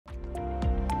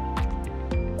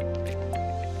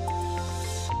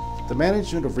The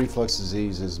management of reflux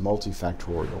disease is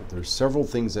multifactorial. There's several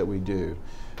things that we do.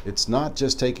 It's not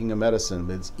just taking a medicine,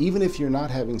 but even if you're not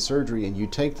having surgery and you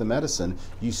take the medicine,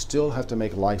 you still have to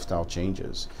make lifestyle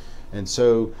changes. And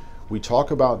so we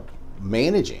talk about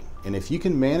managing, and if you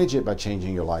can manage it by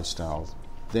changing your lifestyle,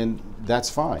 then that's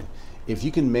fine. If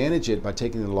you can manage it by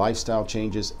taking the lifestyle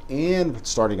changes and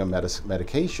starting a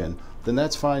medication, then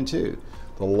that's fine too.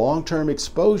 The long-term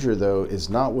exposure, though, is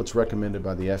not what's recommended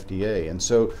by the FDA. And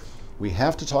so we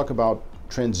have to talk about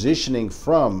transitioning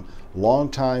from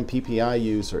long-time PPI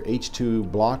use or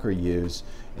H2 blocker use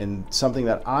and something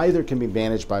that either can be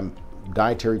managed by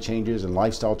dietary changes and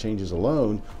lifestyle changes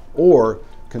alone or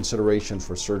consideration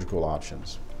for surgical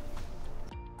options.